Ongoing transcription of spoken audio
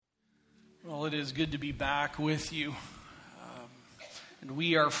Well, it is good to be back with you. And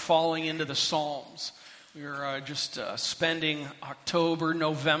we are falling into the Psalms. We're just spending October,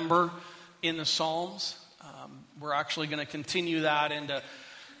 November in the Psalms. We're actually going to continue that into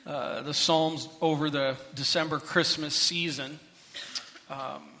the Psalms over the December Christmas season.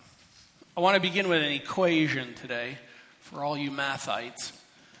 I want to begin with an equation today for all you mathites.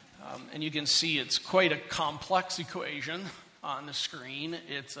 And you can see it's quite a complex equation on the screen.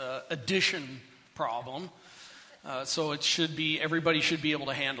 It's an addition problem. So it should be, everybody should be able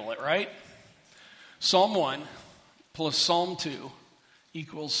to handle it, right? Psalm 1 plus Psalm 2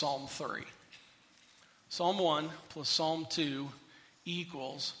 equals Psalm 3. Psalm 1 plus Psalm 2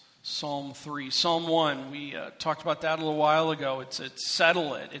 equals Psalm 3. Psalm 1, we talked about that a little while ago. It's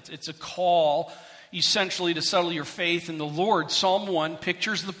settle it. It's a call essentially to settle your faith in the Lord. Psalm 1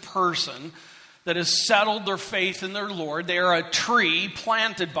 pictures the person that has settled their faith in their Lord. They are a tree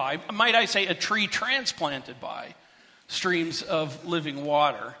planted by, might I say, a tree transplanted by streams of living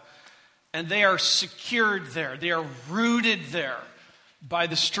water. And they are secured there. They are rooted there by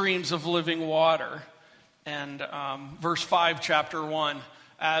the streams of living water. And verse 5, chapter 1,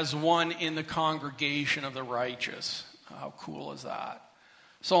 as one in the congregation of the righteous. How cool is that?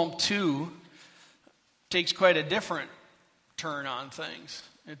 Psalm 2 takes quite a different turn on things.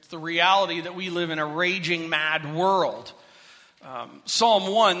 It's the reality that we live in a raging mad world.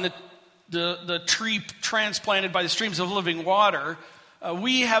 Psalm 1, the tree transplanted by the streams of living water,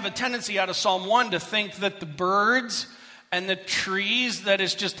 we have a tendency out of Psalm 1 to think that the birds and the trees, that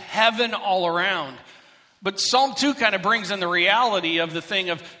is just heaven all around. But Psalm 2 kind of brings in the reality of the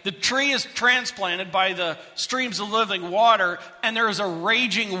thing of the tree is transplanted by the streams of living water, and there is a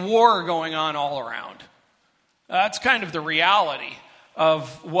raging war going on all around. That's kind of the reality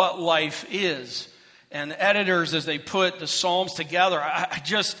of what life is. And editors, as they put the Psalms together, I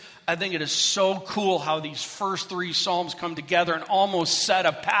think it is so cool how these first three Psalms come together and almost set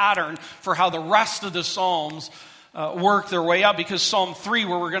a pattern for how the rest of the Psalms work their way out. Because Psalm 3,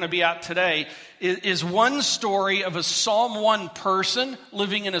 where we're going to be at today, is one story of a Psalm 1 person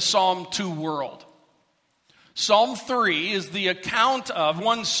living in a Psalm 2 world. Psalm 3 is the account of,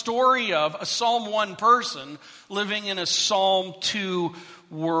 one story of, a Psalm 1 person living in a Psalm 2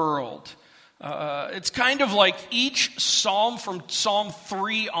 world. It's kind of like each psalm from Psalm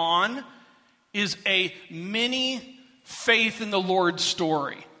 3 on is a mini faith in the Lord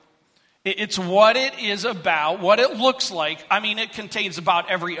story. It's what it is about, what it looks like. I mean, it contains about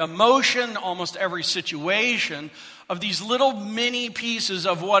every emotion, almost every situation of these little mini pieces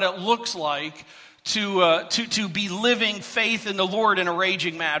of what it looks like to be living faith in the Lord in a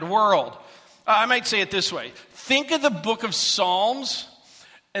raging mad world. I might say it this way. Think of the book of Psalms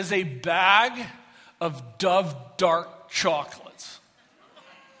as a bag of Dove dark chocolates.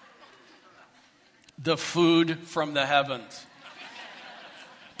 The food from the heavens.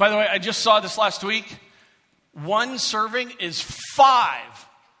 By the way, I just saw this last week. One serving is 5.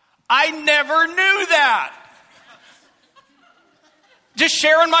 I never knew that. Just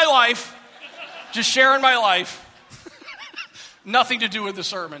sharing my life. Nothing to do with the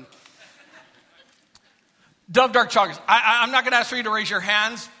sermon. Dove dark chocolates. I'm not going to ask for you to raise your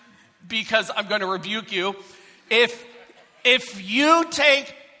hands because I'm going to rebuke you. If you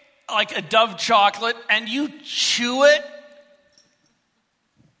take like a Dove chocolate and you chew it,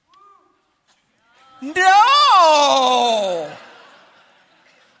 no!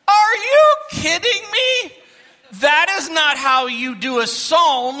 Are you kidding me? That is not how you do a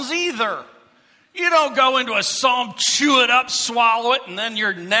Psalms either. You don't go into a psalm, chew it up, swallow it, and then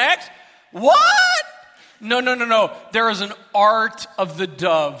you're next. What? No. There is an art of the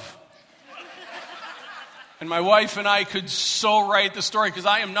dove. And my wife and I could so write the story, because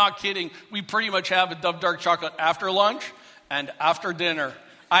I am not kidding. We pretty much have a Dove dark chocolate after lunch and after dinner.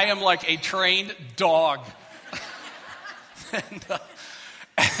 I am like a trained dog.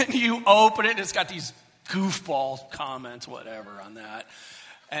 And you open it, and it's got these goofball comments, whatever, on that.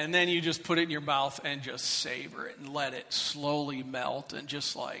 And then you just put it in your mouth and just savor it and let it slowly melt and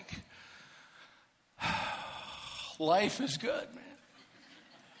just like, life is good, man.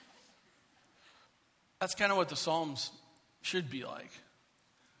 That's kind of what the Psalms should be like.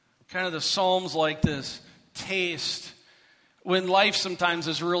 Kind of the Psalms like this taste when life sometimes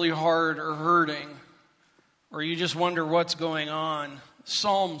is really hard or hurting, or you just wonder what's going on.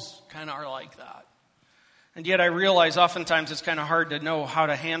 Psalms kind of are like that. And yet I realize oftentimes it's kind of hard to know how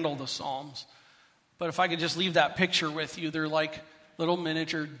to handle the Psalms. But if I could just leave that picture with you, they're like little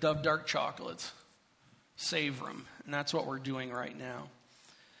miniature Dove dark chocolates. Savor them. And that's what we're doing right now.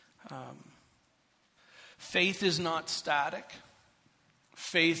 Faith is not static.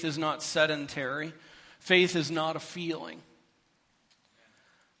 Faith is not sedentary. Faith is not a feeling.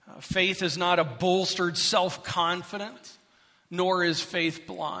 Faith is not a bolstered self-confidence, nor is faith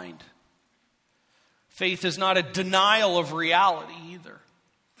blind. Faith is not a denial of reality either.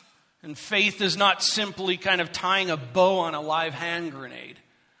 And faith is not simply kind of tying a bow on a live hand grenade.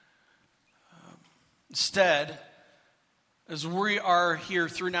 Instead, as we are here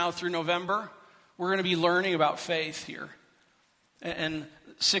through November, we're going to be learning about faith here. And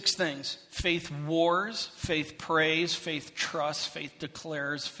 6 things. Faith wars, faith prays, faith trusts, faith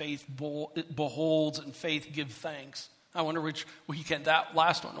declares, faith beholds, and faith gives thanks. I wonder which weekend that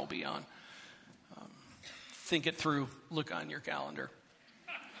last one will be on. Think it through. Look on your calendar.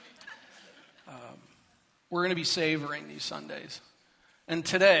 We're going to be savoring these Sundays. And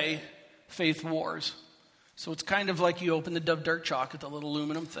today, faith wars. So it's kind of like you open the Dove Dark Chocolate, the little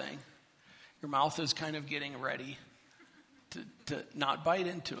aluminum thing. Your mouth is kind of getting ready to not bite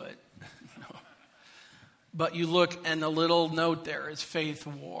into it. No. But you look, and the little note there is faith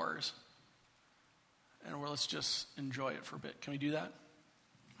wars. And let's just enjoy it for a bit. Can we do that?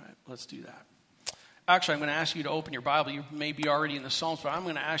 All right, let's do that. Actually, I'm going to ask you to open your Bible. You may be already in the Psalms, but I'm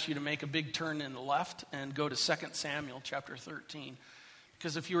going to ask you to make a big turn in the left and go to 2 Samuel chapter 13.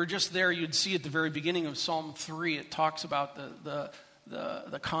 Because if you were just there, you'd see at the very beginning of Psalm 3, it talks about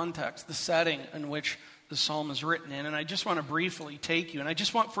the context, the setting in which the psalm is written in. And I just want to briefly take you, and I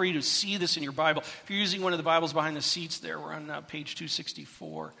just want for you to see this in your Bible. If you're using one of the Bibles behind the seats there, we're on page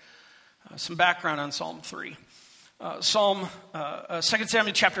 264. Some background on Psalm 3. 2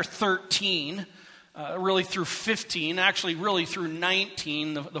 Samuel chapter 13, really through 15, actually really through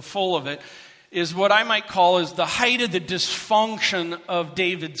 19, the full of it, is what I might call is the height of the dysfunction of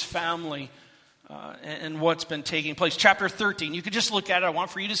David's family and what's been taking place. Chapter 13, you could just look at it. I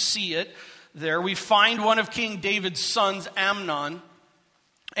want for you to see it there. We find one of King David's sons, Amnon.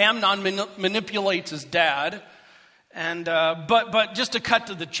 Amnon manipulates his dad. And but just to cut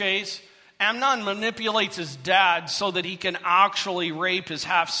to the chase, Amnon manipulates his dad so that he can actually rape his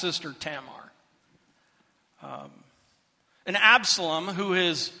half-sister Tamar. And Absalom, who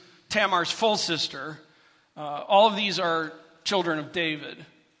is Tamar's full sister, all of these are children of David,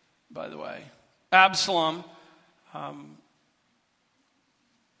 by the way. Absalom,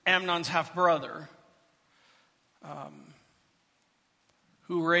 Amnon's half-brother,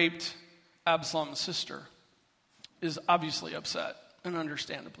 who raped Absalom's sister, is obviously upset, and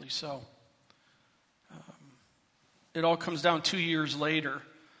understandably so. It all comes down 2 years later.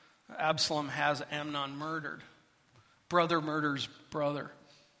 Absalom has Amnon murdered. Brother murders brother.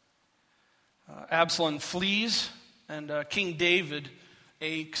 Absalom flees, and King David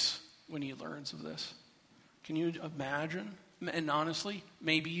aches when he learns of this. Can you imagine? And honestly,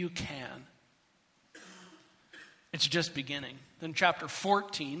 maybe you can. It's just beginning. Then chapter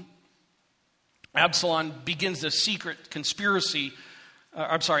 14, Absalom begins a secret conspiracy.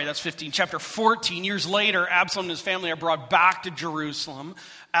 That's 15. Chapter 14, years later, Absalom and his family are brought back to Jerusalem.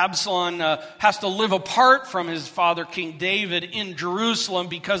 Absalom has to live apart from his father, King David, in Jerusalem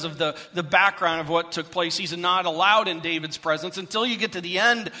because of the background of what took place. He's not allowed in David's presence until you get to the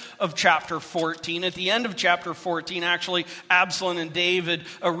end of chapter 14. At the end of chapter 14, actually, Absalom and David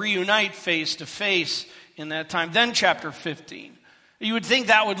reunite face to face in that time. Then chapter 15. You would think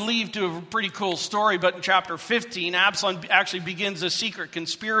that would lead to a pretty cool story, but in chapter 15, Absalom actually begins a secret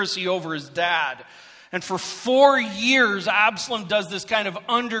conspiracy over his dad. And for 4 years, Absalom does this kind of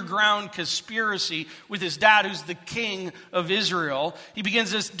underground conspiracy with his dad, who's the king of Israel. He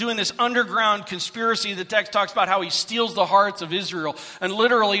begins doing this underground conspiracy. The text talks about how he steals the hearts of Israel. And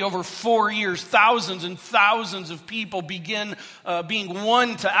literally over 4 years, thousands and thousands of people begin being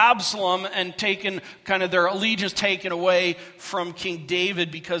won to Absalom and taken, kind of their allegiance taken away from King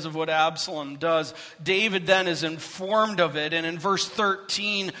David because of what Absalom does. David then is informed of it. And in verse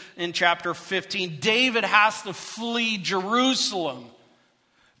 13 in chapter 15, David has to flee Jerusalem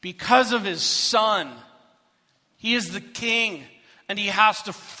because of his son. He is the king, and he has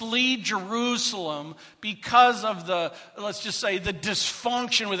to flee Jerusalem because of the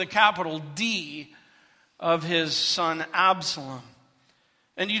dysfunction with a capital D of his son Absalom.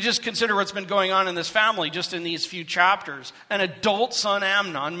 And you just consider what's been going on in this family just in these few chapters. An adult son,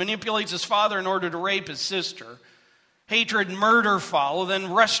 Amnon, manipulates his father in order to rape his sister. Hatred and murder follow.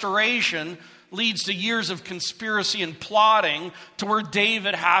 Then restoration leads to years of conspiracy and plotting to where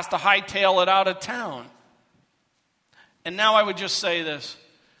David has to hightail it out of town. And now I would just say this.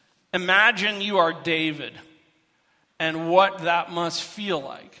 Imagine you are David and what that must feel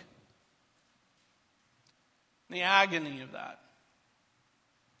like. The agony of that.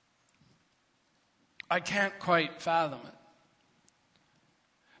 I can't quite fathom it.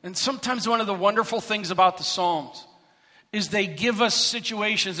 And sometimes one of the wonderful things about the Psalms is they give us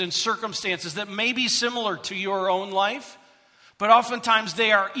situations and circumstances that may be similar to your own life, but oftentimes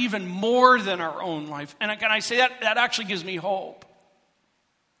they are even more than our own life. And can I say that? That actually gives me hope.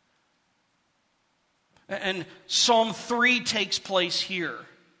 And Psalm 3 takes place here.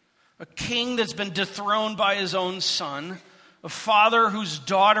 A king that's been dethroned by his own son, a father whose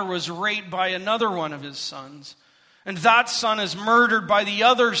daughter was raped by another one of his sons, and that son is murdered by the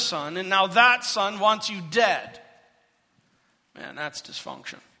other son, and now that son wants you dead. Man, that's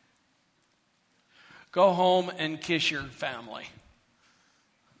dysfunction. Go home and kiss your family.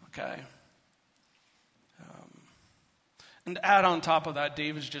 Okay? And add on top of that,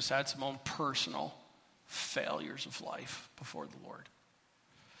 David's just had some own personal failures of life before the Lord.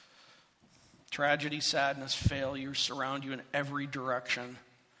 Tragedy, sadness, failure surround you in every direction.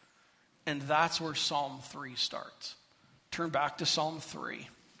 And that's where Psalm 3 starts. Turn back to Psalm 3.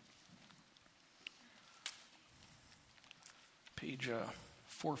 Page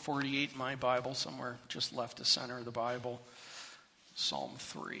 448 in my Bible, somewhere just left of center of the Bible. Psalm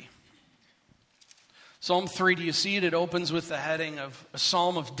 3. Psalm 3, do you see it? It opens with the heading of a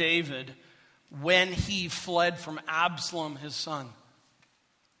Psalm of David when he fled from Absalom, his son.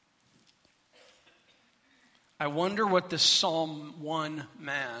 I wonder what this Psalm 1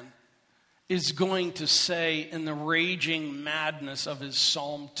 man is going to say in the raging madness of his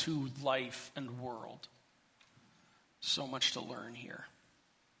Psalm 2 life and world. So much to learn here.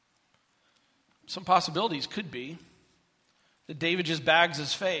 Some possibilities could be that David just bags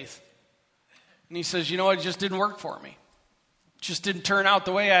his faith. And he says, you know what, it just didn't work for me. It just didn't turn out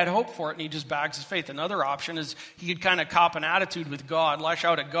the way I had hoped for it, and he just bags his faith. Another option is he could kind of cop an attitude with God, lash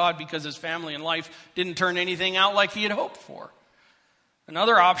out at God because his family and life didn't turn anything out like he had hoped for.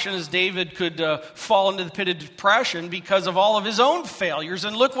 Another option is David could fall into the pit of depression because of all of his own failures,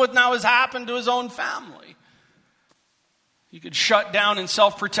 and look what now has happened to his own family. He could shut down in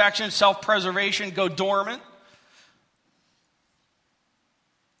self-protection, self-preservation, go dormant.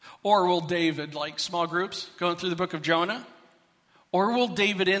 Or will David, like small groups, going through the book of Jonah? Or will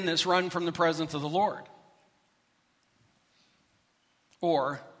David in this run from the presence of the Lord?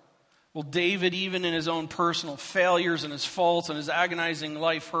 Or will David, even in his own personal failures and his faults and his agonizing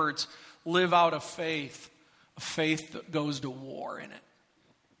life hurts, live out a faith that goes to war in it?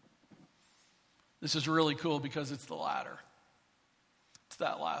 This is really cool because it's the latter. It's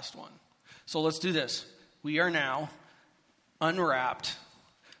that last one. So let's do this. We are now unwrapped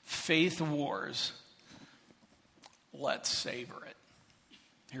faith wars. Let's savor it.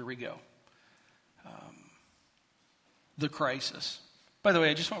 Here we go. The crisis. By the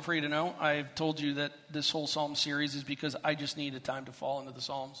way, I just want for you to know, I've told you that this whole Psalm series is because I just need a time to fall into the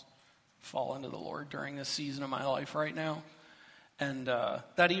Psalms, fall into the Lord during this season of my life right now. And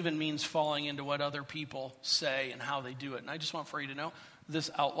that even means falling into what other people say and how they do it. And I just want for you to know, this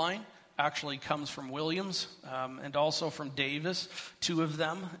outline actually comes from Williams and also from Davis, two of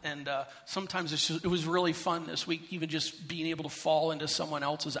them. And sometimes it was really fun this week, even just being able to fall into someone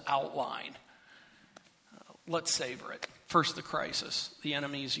else's outline. Let's savor it. First, the crisis, the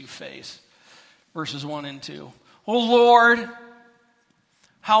enemies you face. Verses 1 and 2. Oh Lord,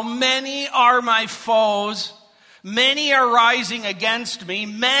 how many are my foes? Many are rising against me.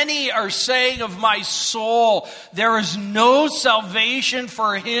 Many are saying of my soul, there is no salvation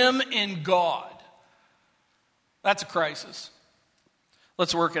for him in God. That's a crisis.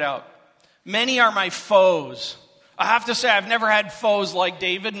 Let's work it out. Many are my foes. I have to say, I've never had foes like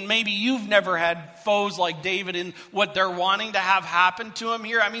David, and maybe you've never had foes like David in what they're wanting to have happen to him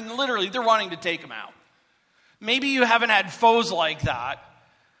here. I mean, literally, they're wanting to take him out. Maybe you haven't had foes like that,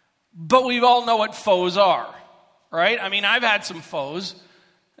 but we all know what foes are. Right? I mean, I've had some foes,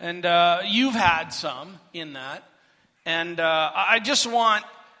 and you've had some in that. And I just want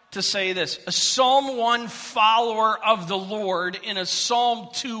to say this. A Psalm 1 follower of the Lord in a Psalm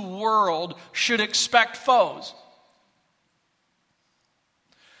 2 world should expect foes.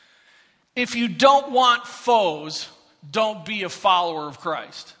 If you don't want foes, don't be a follower of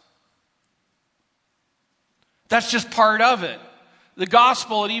Christ. That's just part of it. The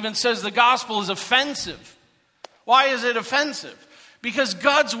gospel, it even says the gospel is offensive. Why is it offensive? Because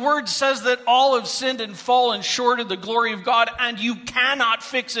God's word says that all have sinned and fallen short of the glory of God, and you cannot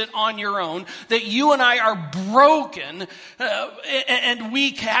fix it on your own. That you and I are broken, and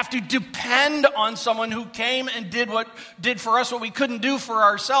we have to depend on someone who came and did for us what we couldn't do for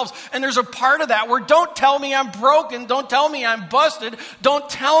ourselves. And there's a part of that where don't tell me I'm broken, don't tell me I'm busted, don't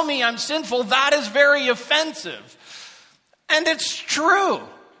tell me I'm sinful. That is very offensive. And it's true.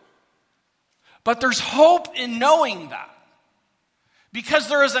 But there's hope in knowing that. Because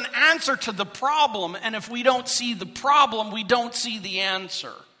there is an answer to the problem, and if we don't see the problem, we don't see the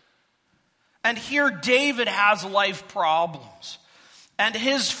answer. And here David has life problems. And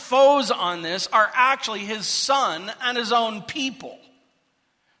his foes on this are actually his son and his own people.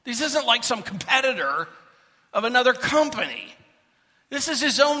 This isn't like some competitor of another company. This is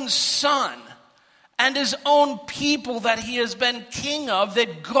his own son and his own people that he has been king of,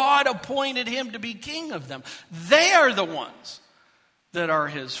 that God appointed him to be king of them. They are the ones that are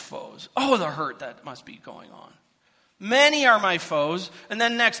his foes. Oh, the hurt that must be going on. Many are my foes, and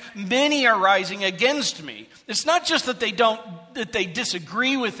then next, many are rising against me. It's not just that they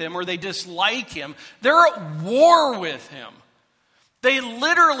disagree with him or they dislike him. They're at war with him. They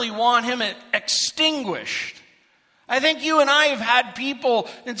literally want him extinguished. I think you and I have had people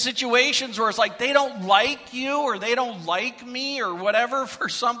in situations where it's like they don't like you or they don't like me or whatever for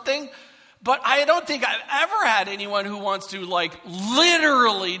something. But I don't think I've ever had anyone who wants to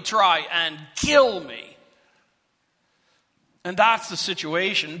literally try and kill me. And that's the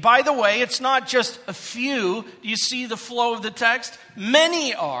situation. By the way, it's not just a few. Do you see the flow of the text?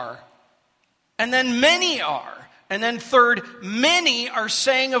 Many are. And then many are. And then third, many are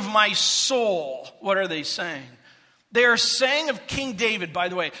saying of my soul. What are they saying? They are saying of King David, by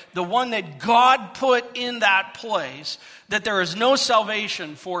the way, the one that God put in that place, that there is no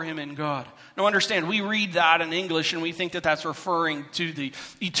salvation for him in God. Now understand, we read that in English and we think that that's referring to the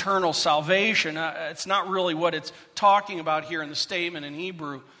eternal salvation. It's not really what it's talking about here in the statement in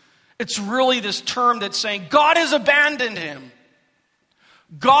Hebrew. It's really this term that's saying God has abandoned him.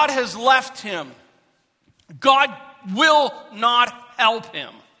 God has left him. God will not help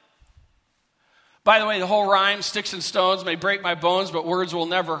him. By the way, the whole rhyme, sticks and stones may break my bones, but words will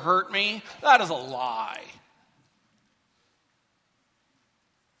never hurt me, that is a lie.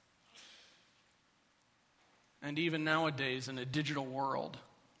 And even nowadays in a digital world,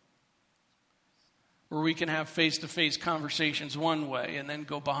 where we can have face-to-face conversations one way and then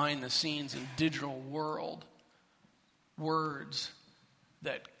go behind the scenes in digital world, words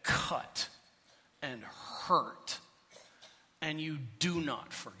that cut and hurt, and you do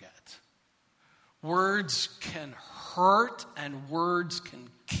not forget. Words can hurt and words can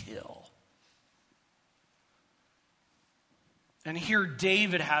kill. And here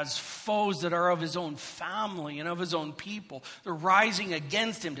David has foes that are of his own family and of his own people. They're rising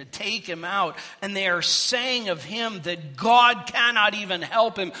against him to take him out. And they are saying of him that God cannot even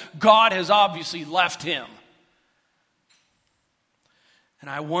help him. God has obviously left him. And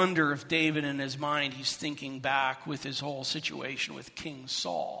I wonder if David in his mind, he's thinking back with his whole situation with King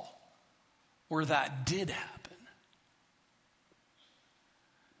Saul, where that did happen.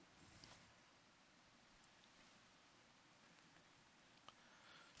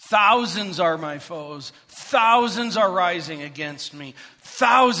 Thousands are my foes. Thousands are rising against me.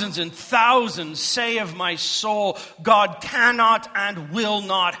 Thousands and thousands say of my soul, God cannot and will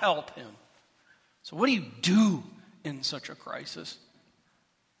not help him. So what do you do in such a crisis?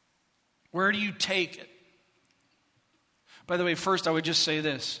 Where do you take it? By the way, first I would just say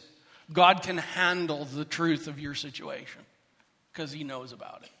this. God can handle the truth of your situation because he knows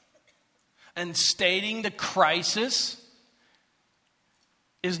about it. And stating the crisis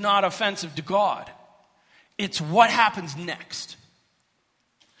is not offensive to God. It's what happens next.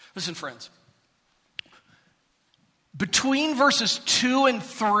 Listen, friends. Between verses 2 and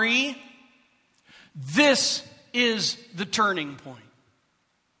 3, this is the turning point.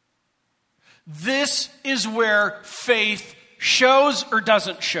 This is where faith shows or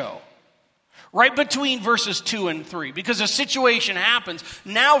doesn't show. Right between verses 2 and 3. Because a situation happens.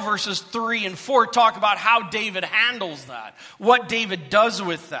 Now verses 3 and 4 talk about how David handles that. What David does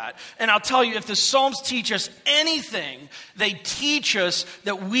with that. And I'll tell you, if the Psalms teach us anything, they teach us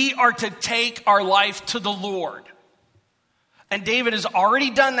that we are to take our life to the Lord. And David has already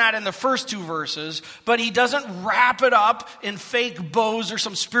done that in the first 2 verses, but he doesn't wrap it up in fake bows or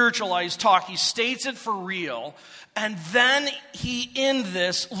some spiritualized talk. He states it for real. And then in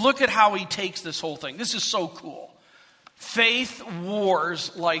this, look at how he takes this whole thing. This is so cool. Faith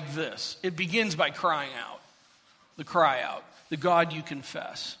wars like this. It begins by crying out. The cry out. The God you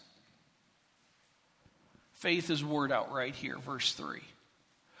confess. Faith is warred out right here, verse 3.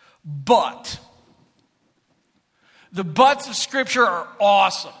 But. The buts of Scripture are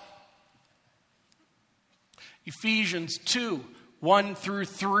awesome. Ephesians 2, 1 through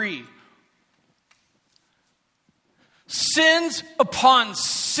 3. Sins upon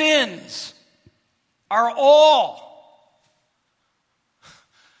sins are all.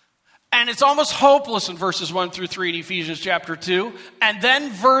 And it's almost hopeless in verses 1 through 3 in Ephesians chapter 2. And then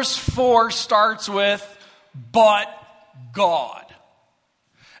verse 4 starts with, but God.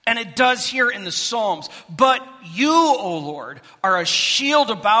 And it does here in the Psalms. But you, O Lord, are a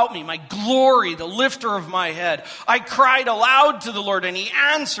shield about me, my glory, the lifter of my head. I cried aloud to the Lord, and he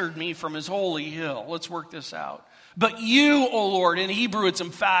answered me from his holy hill. Let's work this out. But you, O Lord, in Hebrew it's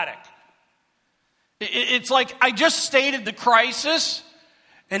emphatic. It's like I just stated the crisis,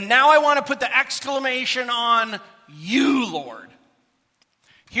 and now I want to put the exclamation on you, Lord.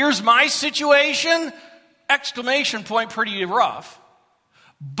 Here's my situation, exclamation point, pretty rough.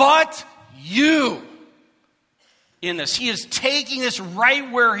 But you, in this, he is taking this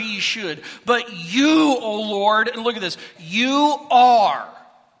right where he should. But you, O Lord, and look at this, you are.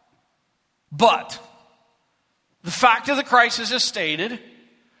 But the fact of the crisis is stated.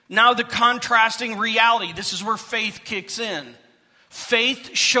 Now the contrasting reality. This is where faith kicks in.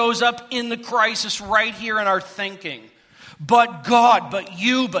 Faith shows up in the crisis right here in our thinking. But God, but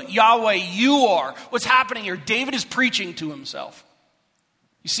you, but Yahweh, you are. What's happening here? David is preaching to himself.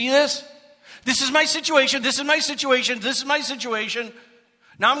 You see this? This is my situation, this is my situation, this is my situation.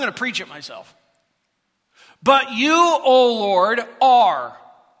 Now I'm going to preach it myself. But you, O Lord, are.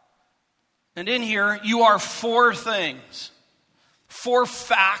 And in here, you are 4 things. 4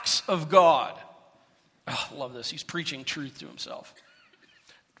 facts of God. Oh, I love this. He's preaching truth to himself.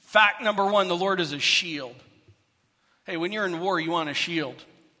 Fact number 1, the Lord is a shield. Hey, when you're in war, you want a shield.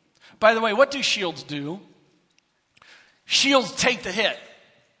 By the way, what do shields do? Shields take the hit.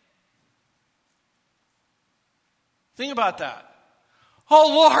 Think about that. Oh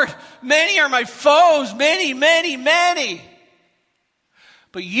Lord, many are my foes, many, many, many.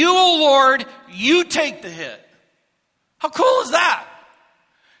 But you, oh Lord, you take the hit. How cool is that?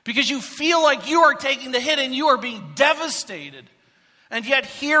 Because you feel like you are taking the hit and you are being devastated. And yet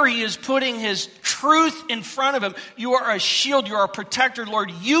here he is putting his truth in front of him. You are a shield, you are a protector, Lord.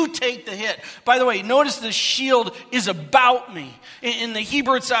 You take the hit. By the way, notice the shield is about me. In the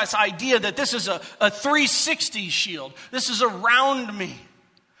Hebrew, it's this idea that this is a 360 shield. This is around me.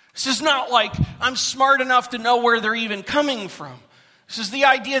 This is not like I'm smart enough to know where they're even coming from. This is the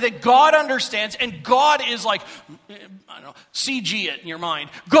idea that God understands, and God is like, I don't know, CG it in your mind.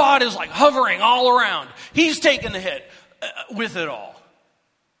 God is like hovering all around. He's taking the hit with it all.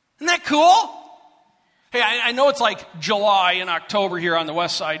 Isn't that cool? Hey, I know it's like July and October here on the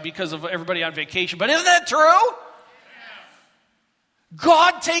west side because of everybody on vacation, but isn't that true?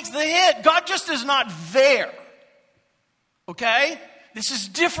 God takes the hit. God just is not there. Okay? This is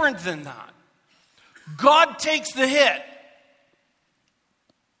different than that. God takes the hit.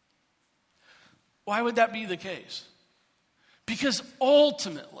 Why would that be the case? Because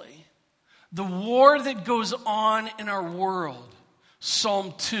ultimately, the war that goes on in our world,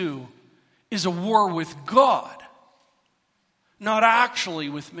 Psalm 2, is a war with God, not actually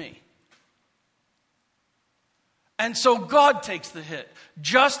with me. And so God takes the hit,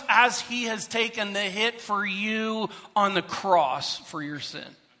 just as he has taken the hit for you on the cross for your sin.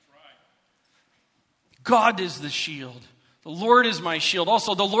 God is the shield. The Lord is my shield.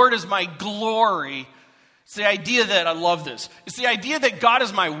 Also, the Lord is my glory. It's the idea that, I love this, it's the idea that God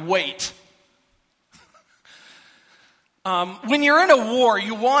is my weight. When you're in a war,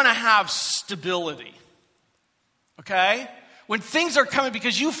 you want to have stability. Okay? When things are coming,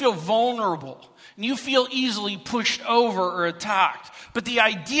 because you feel vulnerable and you feel easily pushed over or attacked. But the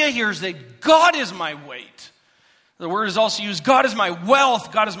idea here is that God is my weight. The word is also used, God is my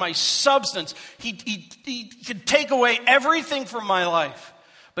wealth, God is my substance. He could take away everything from my life.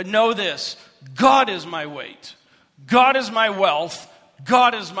 But know this, God is my weight. God is my wealth.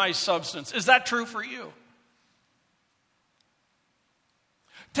 God is my substance. Is that true for you?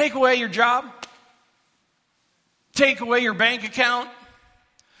 Take away your job. Take away your bank account.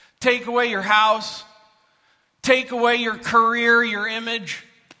 Take away your house. Take away your career, your image.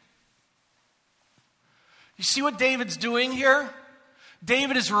 You see what David's doing here?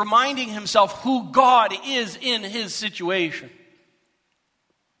 David is reminding himself who God is in his situation.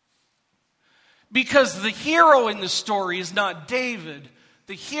 Because the hero in the story is not David.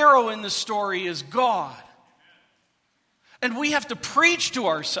 The hero in the story is God. And we have to preach to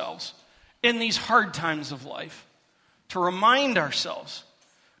ourselves in these hard times of life to remind ourselves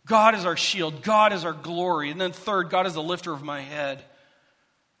God is our shield, God is our glory. And then third, God is the lifter of my head.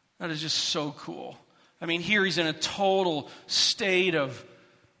 That is just so cool. I mean, here he's in a total state of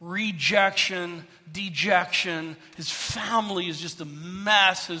rejection, dejection. His family is just a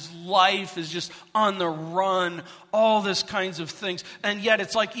mess. His life is just on the run. All this kinds of things. And yet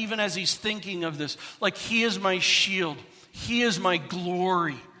it's like even as he's thinking of this, like he is my shield. He is my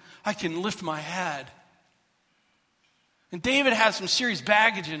glory. I can lift my head. And David has some serious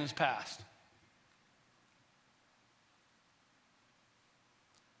baggage in his past.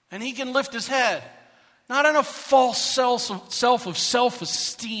 And he can lift his head. Not on a false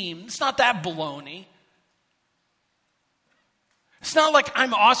self-esteem. It's not that baloney. It's not like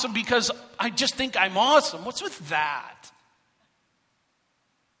I'm awesome because I just think I'm awesome. What's with that?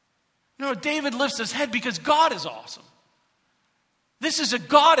 No, David lifts his head because God is awesome. This is a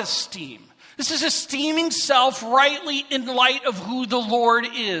God esteem. This is esteeming self rightly in light of who the Lord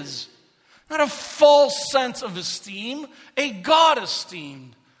is. Not a false sense of esteem, a God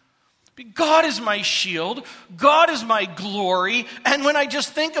esteem. God is my shield. God is my glory. And when I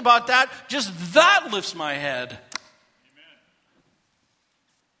just think about that, just that lifts my head. Amen.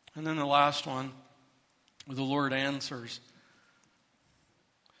 And then the last one, where the Lord answers.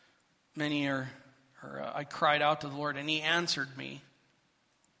 I cried out to the Lord and he answered me.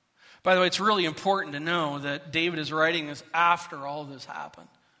 By the way, it's really important to know that David is writing this after all this happened.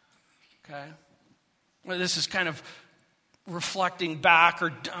 Okay? Well, this is kind of reflecting back,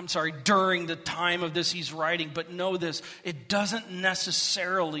 during the time of this he's writing. But know this, it doesn't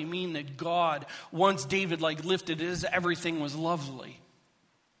necessarily mean that God, once David lifted his, everything was lovely.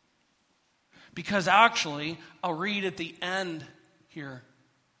 Because actually, I'll read at the end here,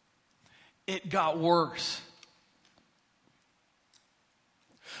 it got worse.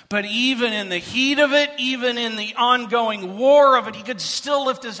 But even in the heat of it, even in the ongoing war of it, he could still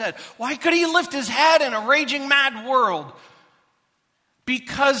lift his head. Why could he lift his head in a raging mad world?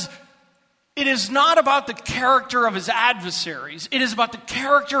 Because it is not about the character of his adversaries. It is about the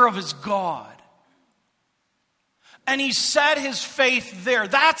character of his God. And he set his faith there.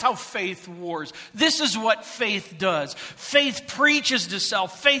 That's how faith wars. This is what faith does. Faith preaches to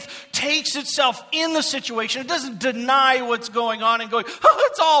self. Faith takes itself in the situation. It doesn't deny what's going on and going, oh,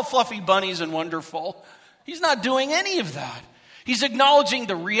 it's all fluffy bunnies and wonderful. He's not doing any of that. He's acknowledging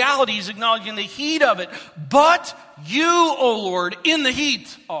the reality. He's acknowledging the heat of it. But you, O Lord, in the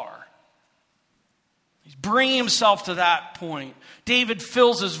heat are. He's bringing himself to that point. David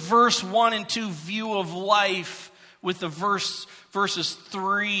fills his verse 1 and 2 view of life with the verses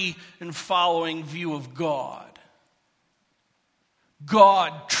 3 and following view of God.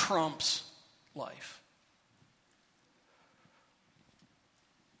 God trumps life.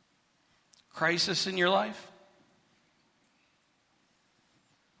 Crisis in your life?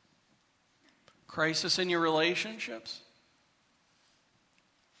 Crisis in your relationships?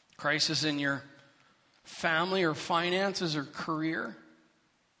 Crisis in your family or finances or career?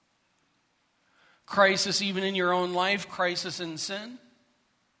 Crisis even in your own life, crisis in sin.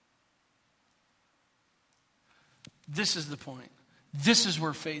 This is the point. This is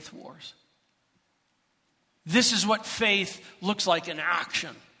where faith wars. This is what faith looks like in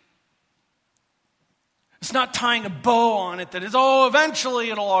action. It's not tying a bow on it that is,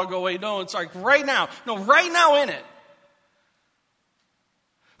 eventually it'll all go away. No, it's like right now. No, right now in it.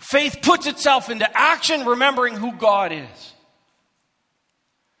 Faith puts itself into action, remembering who God is.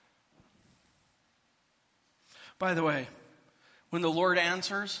 By the way, when the Lord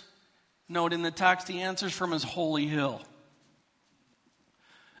answers, note in the text, he answers from his holy hill.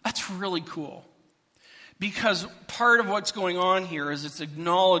 That's really cool. Because part of what's going on here is it's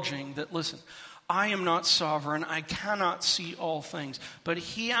acknowledging that, listen, I am not sovereign. I cannot see all things. But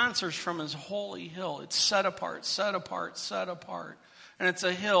he answers from his holy hill. It's set apart, set apart, set apart. And it's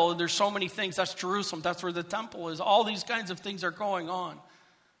a hill. There's so many things. That's Jerusalem. That's where the temple is. All these kinds of things are going on.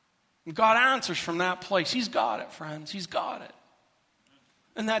 And God answers from that place. He's got it, friends. He's got it.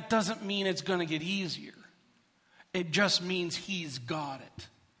 And that doesn't mean it's going to get easier. It just means he's got it.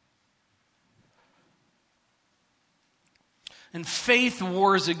 And faith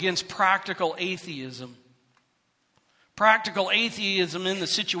wars against practical atheism. Practical atheism in the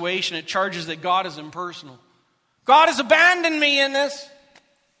situation, it charges that God is impersonal. God has abandoned me in this.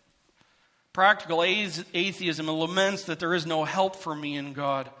 Practical atheism laments that there is no help for me in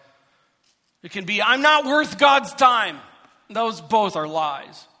God. It can be, I'm not worth God's time. Those both are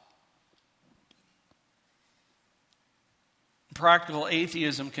lies. Practical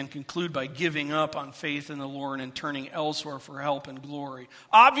atheism can conclude by giving up on faith in the Lord and turning elsewhere for help and glory.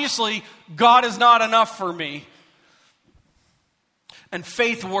 Obviously, God is not enough for me. And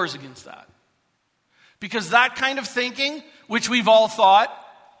faith wars against that. Because that kind of thinking, which we've all thought,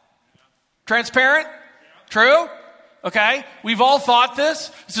 transparent? True? Okay? We've all thought this.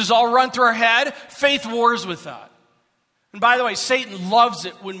 This is all run through our head. Faith wars with that. And by the way, Satan loves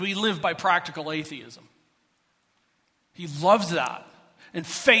it when we live by practical atheism. He loves that. And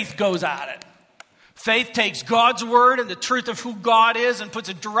faith goes at it. Faith takes God's word and the truth of who God is and puts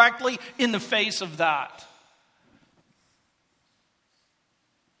it directly in the face of that.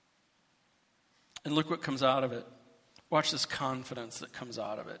 And look what comes out of it. Watch this confidence that comes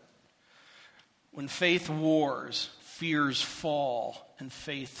out of it. When faith wars, fears fall, and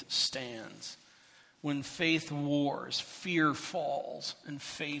faith stands. When faith wars, fear falls, and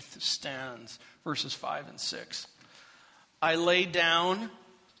faith stands. Verses 5 and 6. I lay down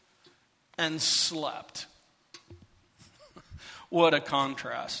and slept. What a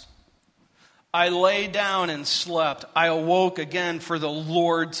contrast. I lay down and slept. I awoke again, for the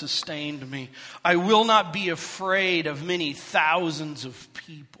Lord sustained me. I will not be afraid of many thousands of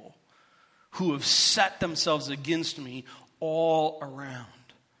people who have set themselves against me all around.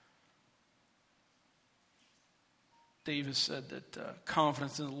 David said that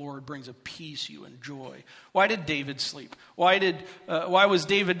confidence in the Lord brings a peace you enjoy. Why did David sleep? Why was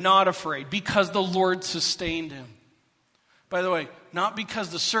David not afraid? Because the Lord sustained him. By the way, not because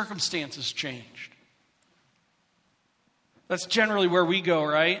the circumstances changed. That's generally where we go,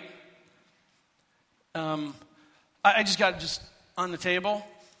 right? I just got on the table.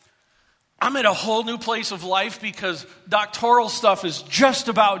 I'm at a whole new place of life because doctoral stuff is just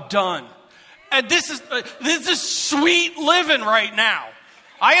about done. And this is sweet living right now.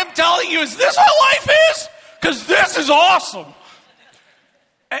 I am telling you, is this what life is? Because this is awesome.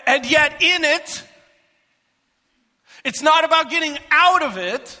 And yet in it, it's not about getting out of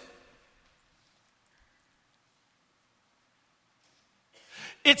it.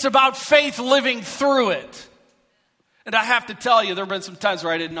 It's about faith living through it. And I have to tell you, there have been some times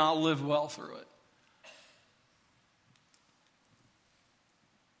where I did not live well through it.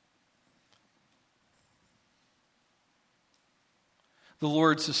 The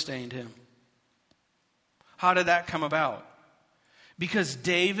Lord sustained him. How did that come about? Because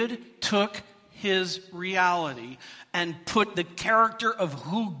David took his reality and put the character of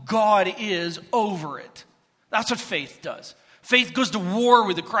who God is over it. That's what faith does. Faith goes to war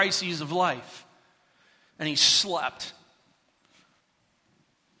with the crises of life. And he slept.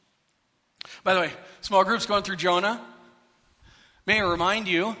 By the way, small groups going through Jonah. May I remind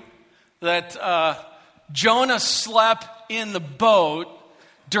you that Jonah slept in the boat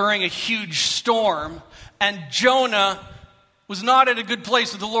during a huge storm, and Jonah was not at a good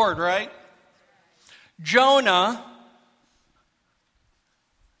place with the Lord, right? Jonah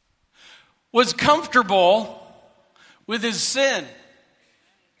was comfortable with his sin.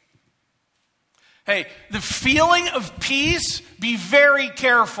 Hey, the feeling of peace, be very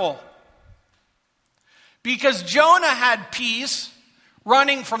careful. Because Jonah had peace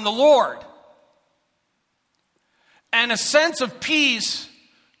running from the Lord. And a sense of peace,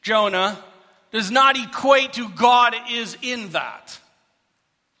 Jonah, does not equate to God is in that.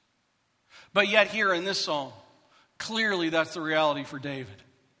 But yet here in this psalm, clearly that's the reality for David.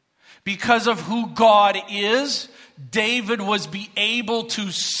 Because of who God is, David was able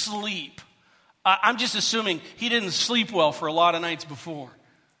to sleep. I'm just assuming he didn't sleep well for a lot of nights before.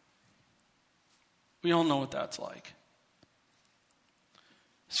 We all know what that's like.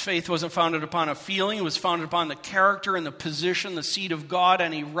 His faith wasn't founded upon a feeling. It was founded upon the character and the position, the seat of God,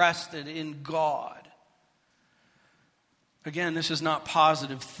 and he rested in God. Again, this is not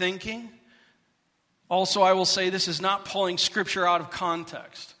positive thinking. Also, I will say this is not pulling Scripture out of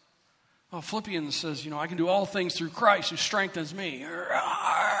context. Well, Philippians says, I can do all things through Christ who strengthens me.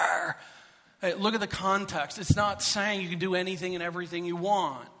 Hey, look at the context. It's not saying you can do anything and everything you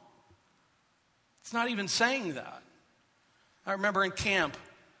want. It's not even saying that. I remember in camp,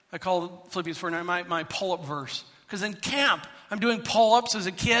 I called Philippians 4:9 my pull-up verse. Because in camp, I'm doing pull-ups as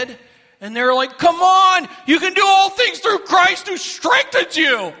a kid, and they're like, come on, you can do all things through Christ who strengthens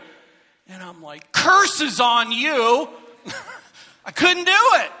you. And I'm like, curses on you. I couldn't do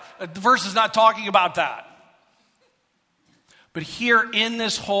it. The verse is not talking about that. But here in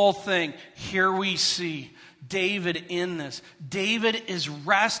this whole thing, here we see David in this. David is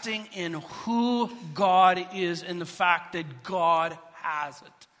resting in who God is and the fact that God has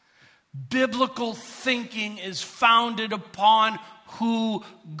it. Biblical thinking is founded upon who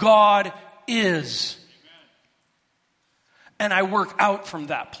God is. And I work out from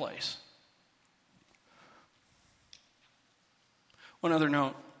that place. One other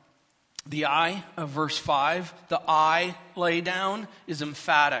note. The I of verse 5, the I lay down is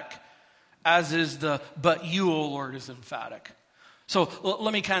emphatic, as is the but you, O Lord, is emphatic. So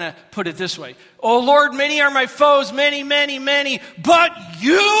let me kind of put it this way. O Lord, many are my foes, many, many, many, but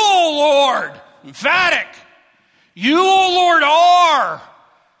you, O Lord, emphatic. You, O Lord, are.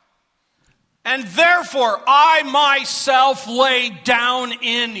 And therefore I myself lay down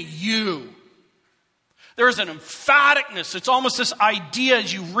in you. There's an emphaticness. It's almost this idea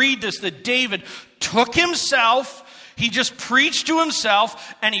as you read this that David took himself, He just preached to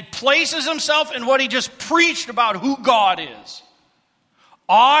himself, and he places himself in what he just preached about who God is.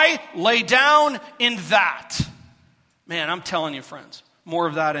 I lay down in that. Man, I'm telling you, friends, more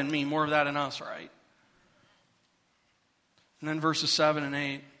of that in me, more of that in us, right? And then verses 7 and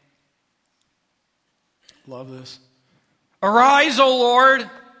 8. Love this. Arise, O Lord.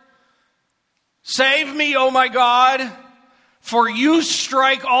 Save me, O my God. For you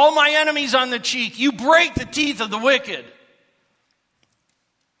strike all my enemies on the cheek. You break the teeth of the wicked.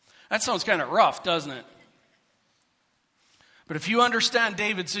 That sounds kind of rough, doesn't it? But if you understand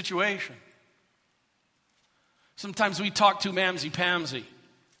David's situation, sometimes we talk too mamsy-pamsy.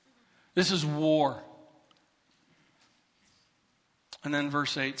 This is war. And then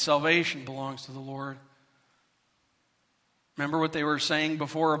verse 8, salvation belongs to the Lord. Remember what they were saying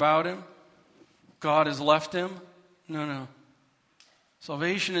before about him? God has left him? No.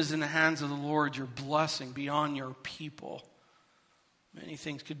 Salvation is in the hands of the Lord, your blessing beyond your people. Many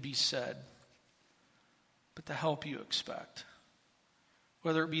things could be said, but the help you expect,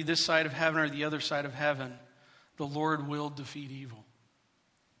 whether it be this side of heaven or the other side of heaven, the Lord will defeat evil.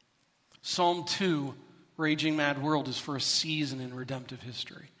 Psalm 2, Raging Mad World, is for a season in redemptive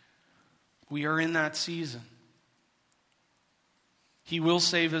history. We are in that season. He will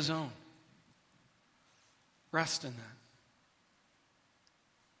save his own. Rest in that.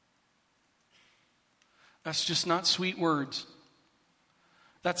 That's just not sweet words.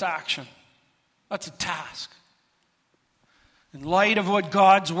 That's action. That's a task. In light of what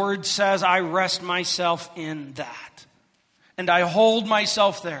God's word says, I rest myself in that. And I hold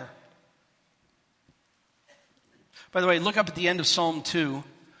myself there. By the way, look up at the end of Psalm 2.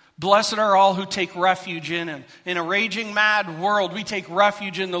 Blessed are all who take refuge in him. In a raging mad world, we take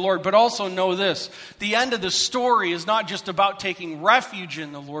refuge in the Lord. But also know this. The end of the story is not just about taking refuge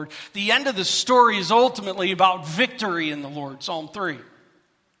in the Lord. The end of the story is ultimately about victory in the Lord. Psalm 3.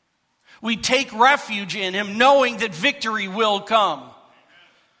 We take refuge in him knowing that victory will come.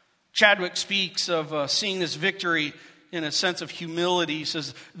 Chadwick speaks of seeing this victory in a sense of humility. He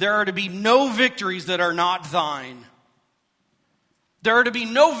says, there are to be no victories that are not thine. There are to be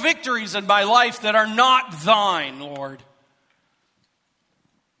no victories in my life that are not thine, Lord.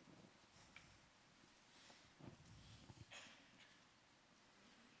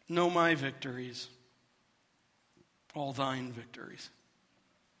 Know my victories, all thine victories.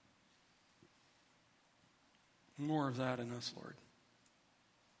 More of that in us, Lord.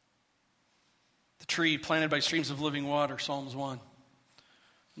 The tree planted by streams of living water, Psalms 1.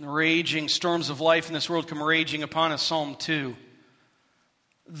 And the raging storms of life in this world come raging upon us, Psalm 2.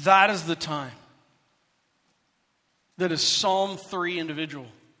 That is the time that a Psalm 3 individual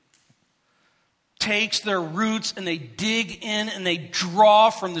takes their roots and they dig in and they draw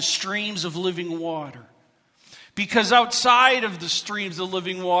from the streams of living water. Because outside of the streams of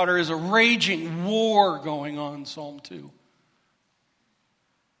living water is a raging war going on, Psalm 2.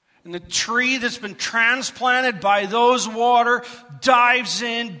 And the tree that's been transplanted by those water dives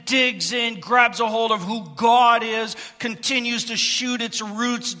in, digs in, grabs a hold of who God is, continues to shoot its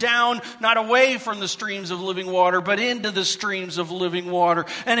roots down, not away from the streams of living water, but into the streams of living water.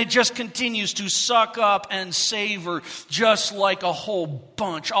 And it just continues to suck up and savor just like a whole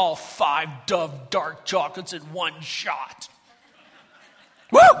bunch, all 5 Dove dark chocolates in one shot.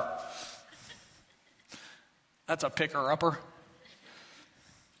 Woo! That's a picker-upper.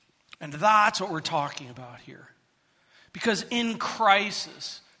 And that's what we're talking about here. Because in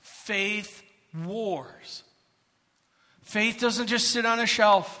crisis, faith wars. Faith doesn't just sit on a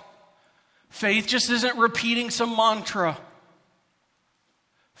shelf. Faith just isn't repeating some mantra.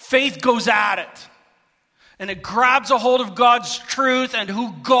 Faith goes at it. And it grabs a hold of God's truth and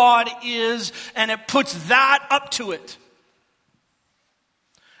who God is, and it puts that up to it.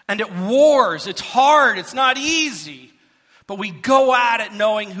 And it wars. It's hard. It's not easy. But we go at it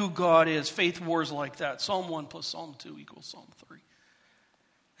knowing who God is. Faith wars like that. Psalm 1 plus Psalm 2 equals Psalm 3.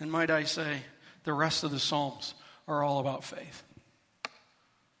 And might I say, the rest of the Psalms are all about faith.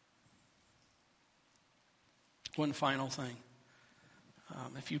 One final thing.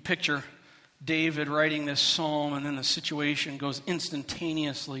 If you picture David writing this psalm and then the situation goes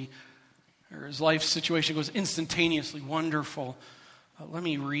instantaneously, or his life situation goes instantaneously wonderful, let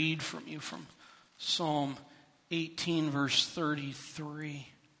me read from you from Psalm 18, verse 33.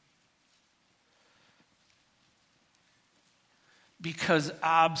 Because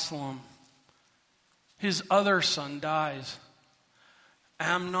Absalom, his other son, dies.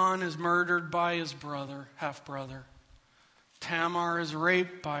 Amnon is murdered by his brother, half-brother. Tamar is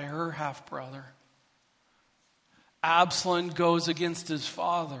raped by her half-brother. Absalom goes against his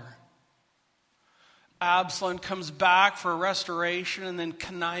father. Absalom comes back for restoration and then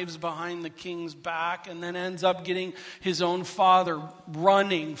connives behind the king's back and then ends up getting his own father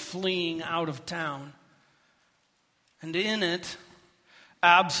running, fleeing out of town. And in it,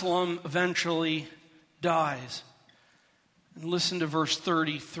 Absalom eventually dies. And listen to verse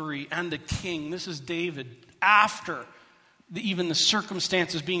 33. And the king, this is David, after even the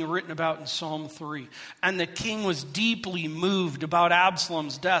circumstances being written about in Psalm 3. And the king was deeply moved about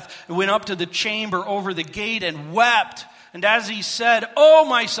Absalom's death and went up to the chamber over the gate and wept. And as he said, "Oh,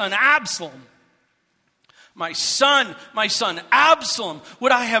 my son Absalom, my son Absalom,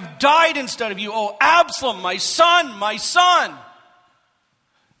 would I have died instead of you? Oh, Absalom, my son, my son."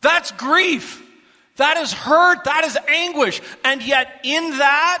 That's grief. That is hurt. That is anguish. And yet in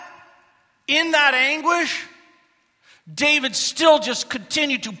that anguish, David still just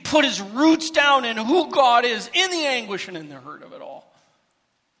continued to put his roots down in who God is in the anguish and in the hurt of it all.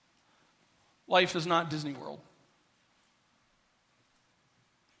 Life is not Disney World.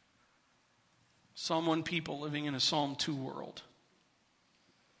 Psalm 1 people living in a Psalm 2 world.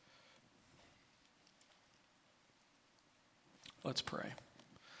 Let's pray.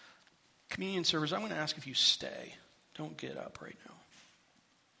 Communion service, I'm going to ask if you stay. Don't get up right now.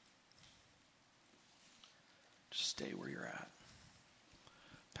 Just stay where you're at.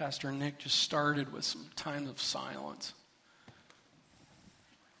 Pastor Nick just started with some times of silence.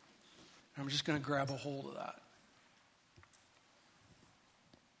 I'm just going to grab a hold of that.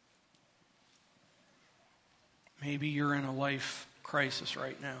 Maybe you're in a life crisis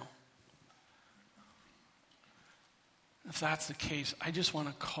right now. If that's the case, I just want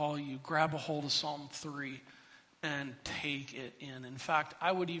to call you, grab a hold of Psalm 3 and take it in. In fact,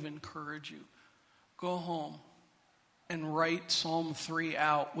 I would even encourage you, go home and write Psalm 3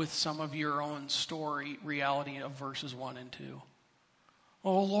 out with some of your own story, reality of verses 1 and 2.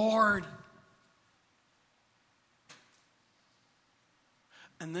 Oh Lord.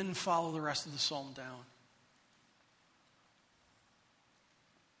 And then follow the rest of the psalm down.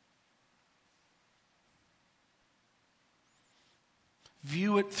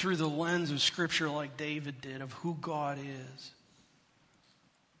 View it through the lens of Scripture like David did, of who God is.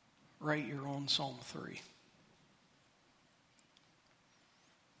 Write your own Psalm 3.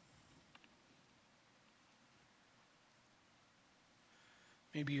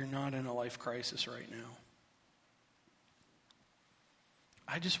 Maybe you're not in a life crisis right now.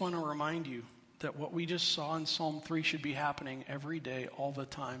 I just want to remind you that what we just saw in Psalm 3 should be happening every day, all the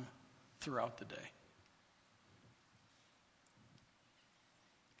time, throughout the day.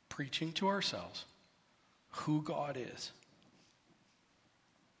 Preaching to ourselves who God is.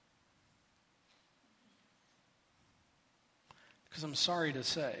 Because I'm sorry to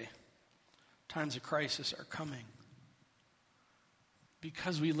say, times of crisis are coming.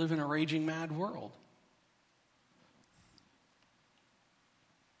 Because we live in a raging mad world.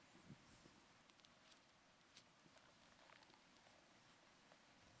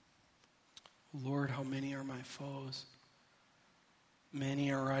 Lord, how many are my foes?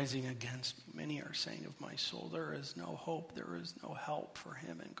 Many are rising against me. Many are saying of my soul, there is no hope, there is no help for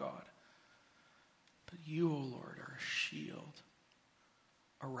him in God. But you, O Lord, are a shield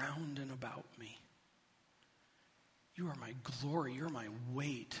around and about me. You are my glory, you're my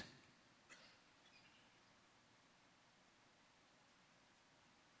weight.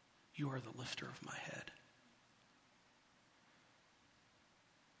 You are the lifter of my head.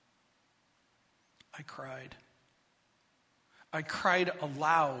 I cried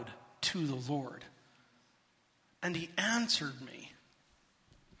aloud to the Lord, and he answered me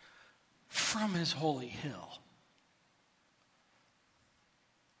from his holy hill.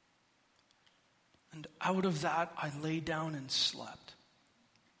 And out of that I lay down and slept.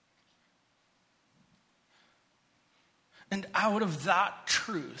 And out of that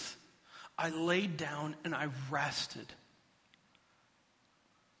truth I laid down and I rested.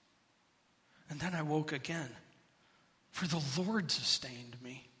 And then I woke again, for the Lord sustained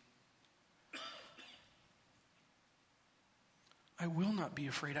me. I will not be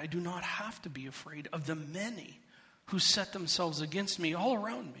afraid. I do not have to be afraid of the many who set themselves against me all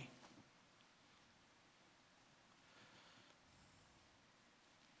around me.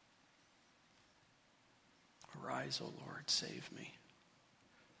 Arise, O Lord, save me.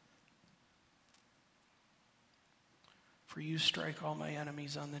 For you strike all my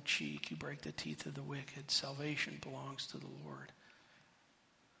enemies on the cheek. You break the teeth of the wicked. Salvation belongs to the Lord.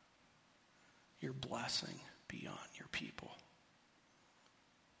 Your blessing be on your people.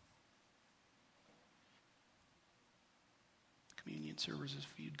 Communion services,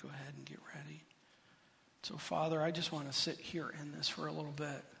 if you'd go ahead and get ready. So, Father, I just want to sit here in this for a little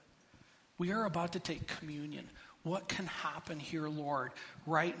bit. We are about to take communion. What can happen here, Lord,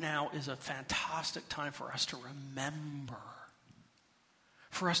 right now is a fantastic time for us to remember,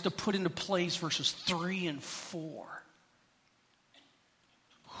 for us to put into place verses 3 and 4,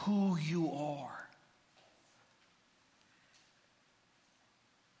 who you are.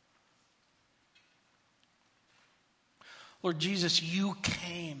 Lord Jesus, you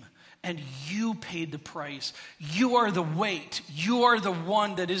came and you paid the price. You are the weight. You are the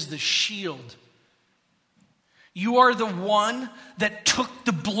one that is the shield. You are the one that took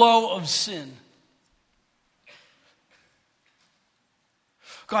the blow of sin.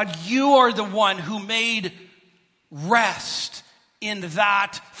 God, you are the one who made rest in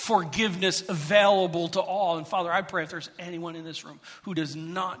that forgiveness available to all. And Father, I pray if there's anyone in this room who does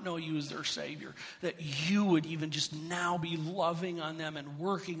not know you as their Savior, that you would even just now be loving on them and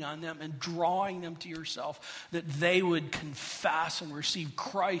working on them and drawing them to yourself, that they would confess and receive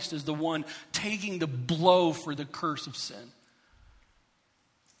Christ as the one taking the blow for the curse of sin.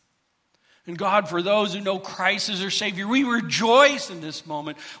 And God, for those who know Christ as their Savior, we rejoice in this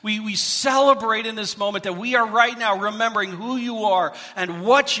moment. We celebrate in this moment that we are right now remembering who you are and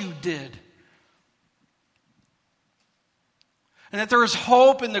what you did. And that there is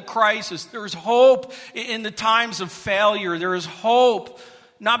hope in the crisis. There is hope in the times of failure. There is hope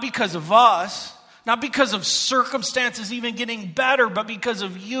not because of us, not because of circumstances even getting better, but because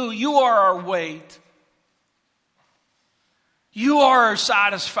of you. You are our weight. You are our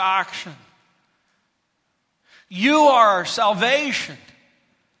satisfaction. You are our salvation.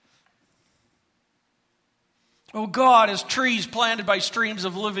 Oh God, as trees planted by streams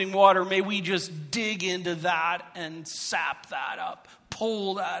of living water, may we just dig into that and sap that up,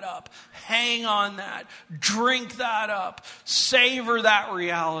 pull that up, hang on that, drink that up, savor that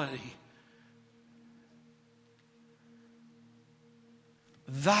reality.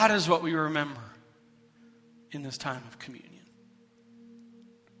 That is what we remember in this time of communion.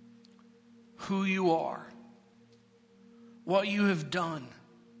 Who you are. What you have done,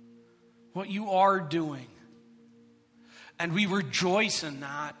 what you are doing. And we rejoice in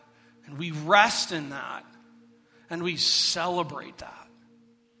that, and we rest in that, and we celebrate that.